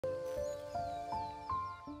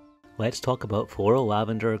Let's talk about Floral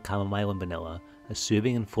Lavender Chamomile and Vanilla, a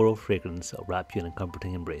soothing and floral fragrance that will wrap you in a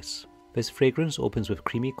comforting embrace. This fragrance opens with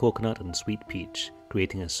creamy coconut and sweet peach,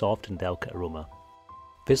 creating a soft and delicate aroma.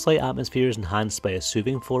 This light atmosphere is enhanced by a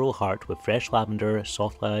soothing floral heart with fresh lavender,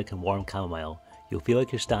 soft lilac and warm chamomile. You'll feel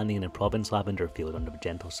like you're standing in a Provence lavender field under the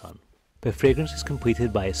gentle sun. The fragrance is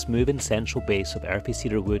completed by a smooth and sensual base of earthy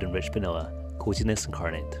cedar wood and rich vanilla, coziness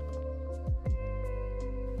incarnate.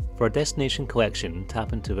 For a destination collection,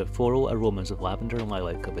 tap into the floral aromas of lavender and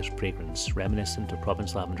lilac of this fragrance, reminiscent of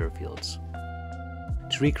Provence lavender fields.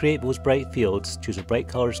 To recreate those bright fields, choose a bright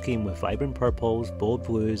colour scheme with vibrant purples, bold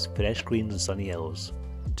blues, fresh greens and sunny yellows.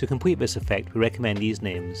 To complete this effect, we recommend these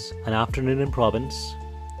names: An Afternoon in Provence,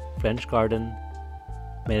 French Garden,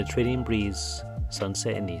 Mediterranean Breeze,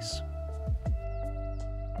 Sunset in Nice.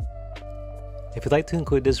 If you'd like to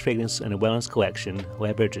include this fragrance in a wellness collection,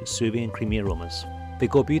 leverage its soothing and creamy aromas. They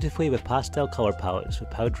go beautifully with pastel colour palettes with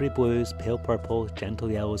powdery blues, pale purples,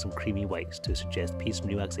 gentle yellows and creamy whites to suggest peace and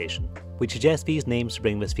relaxation. We suggest these names to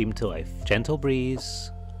bring this theme to life: Gentle Breeze,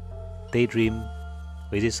 Daydream,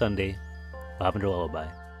 Lazy Sunday, Lavender Lullaby.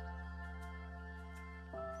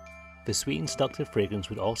 The sweet and seductive fragrance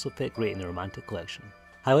would also fit great in a romantic collection.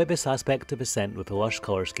 Highlight this aspect of the scent with a lush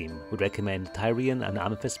colour scheme. Would recommend Tyrian and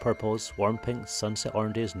Amethyst purples, warm pinks, sunset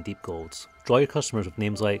oranges and deep golds. Draw your customers with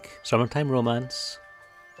names like Summertime Romance,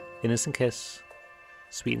 Innocent Kiss,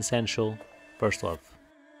 Sweet and Sensual, First Love.